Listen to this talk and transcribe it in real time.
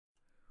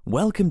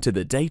Welcome to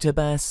the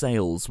DataBear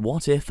Sales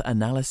What If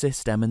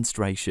Analysis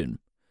demonstration.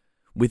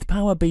 With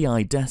Power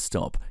BI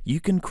Desktop,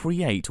 you can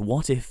create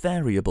what if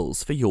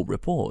variables for your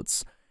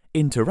reports,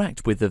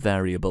 interact with the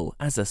variable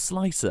as a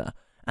slicer,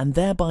 and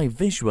thereby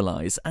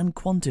visualize and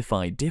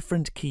quantify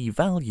different key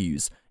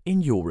values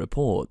in your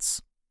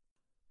reports.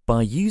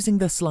 By using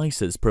the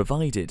slicers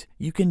provided,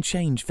 you can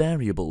change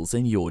variables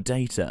in your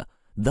data,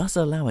 thus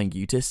allowing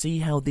you to see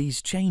how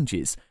these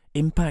changes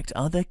impact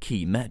other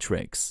key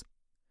metrics.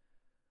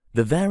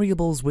 The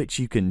variables which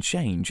you can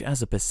change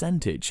as a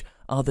percentage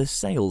are the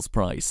sales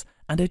price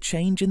and a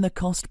change in the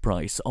cost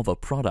price of a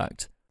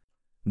product.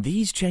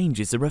 These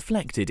changes are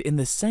reflected in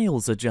the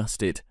sales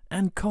adjusted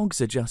and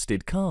COGS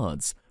adjusted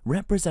cards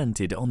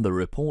represented on the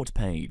report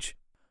page.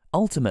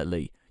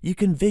 Ultimately, you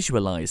can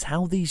visualize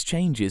how these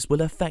changes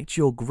will affect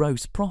your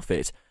gross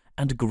profit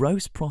and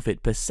gross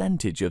profit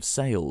percentage of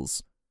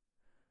sales.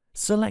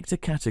 Select a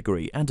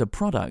category and a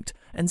product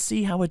and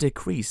see how a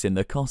decrease in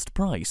the cost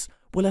price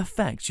will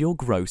affect your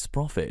gross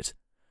profit.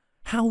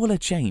 How will a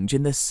change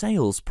in the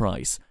sales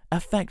price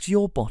affect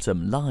your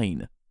bottom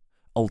line?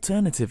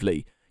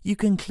 Alternatively, you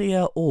can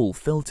clear all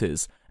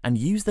filters and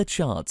use the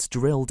chart's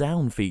drill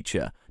down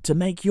feature to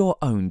make your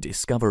own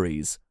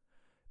discoveries.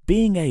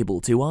 Being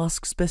able to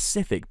ask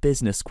specific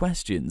business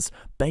questions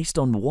based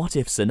on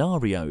what-if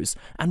scenarios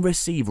and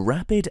receive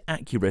rapid,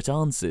 accurate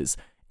answers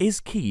is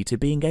key to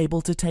being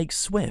able to take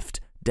swift,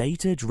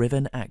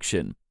 data-driven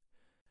action.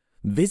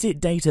 Visit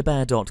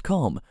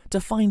databear.com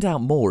to find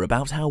out more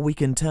about how we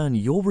can turn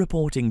your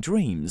reporting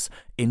dreams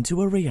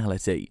into a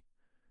reality.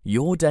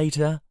 Your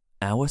data,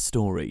 our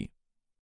story.